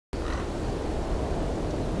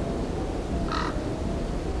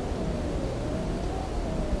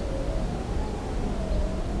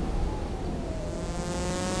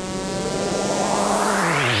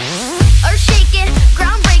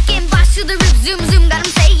Zoom, zoom, got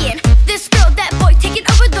 'em saying, this girl, that boy, taking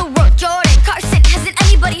over the world. Jordan, Carson, hasn't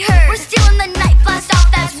anybody heard? We're stealing the night, blast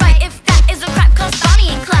off, that's right. If that is a crime, call Bonnie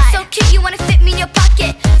and Clyde. So cute, you wanna fit me in your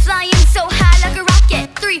pocket, flying so high like a rocket.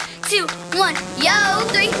 3, 2, 1, yo.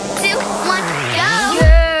 3, 2, 1, go.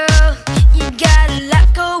 Girl, you got a lot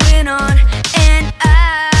going on, and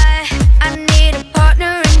I need a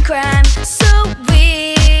partner in crime. So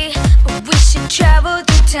we should travel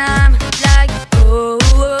through time, like oh,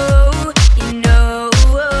 you know.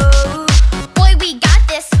 Boy, we got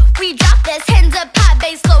this, we drop this, hands up high,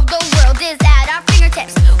 bass low, the world is at our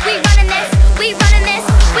fingertips. We running this, we running this,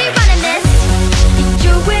 we running this.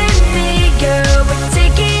 You and me, girl, we're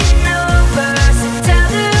taking over. So tell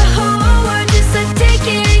the whole world just start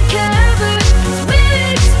taking cover, 'cause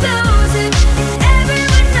we're explosive and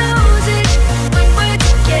everyone knows it. When we're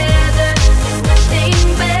together, there's nothing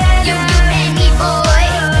better. You and me, boy,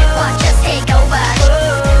 watch us take over.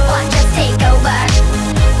 Watch us take over.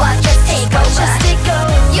 Watch us take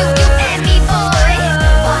over. You and me, boy,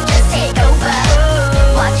 watch us take over.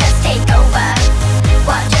 Watch us take over.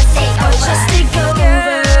 Watch us take over.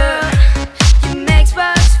 Girl, you make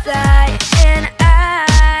sparks fly, and I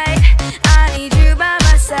need you by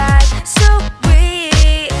my side. So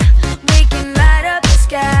we can light up the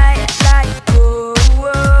sky, like oh,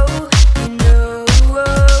 you know.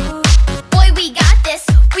 Boy, we got this,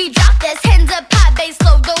 we drop this, hands up high, bass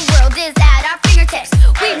low, the world is at our fingertips.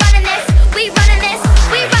 We running this, we running this,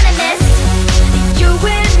 we running this. You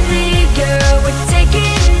and me, girl, we're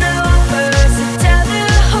taking over. So tell the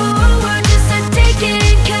whole world just start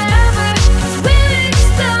taking cover, 'cause we're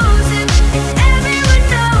explosive and everyone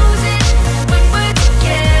knows it. When we're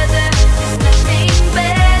together, there's nothing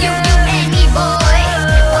better. You and me, boy,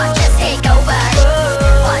 watch us take over.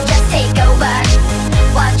 Watch us take over.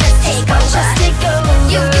 Watch us take over.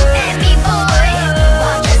 You and me, boy,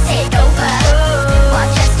 watch us take over.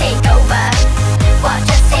 Watch us take over. Watch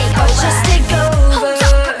us take over. Hold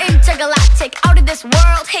up, we're intergalactic, out of this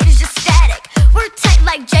world, haters just static. We're tight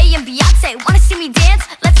like Jay and Beyonce. Wanna see me dance?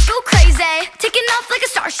 Let's go crazy. Taking off like a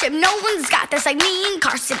starship, no one's got this like me and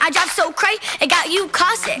Carson. I drive so cray, it got you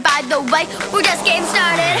caustic. By the way, we're just getting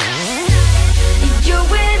started. You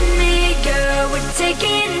and me, girl, we're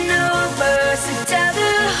taking over. So tell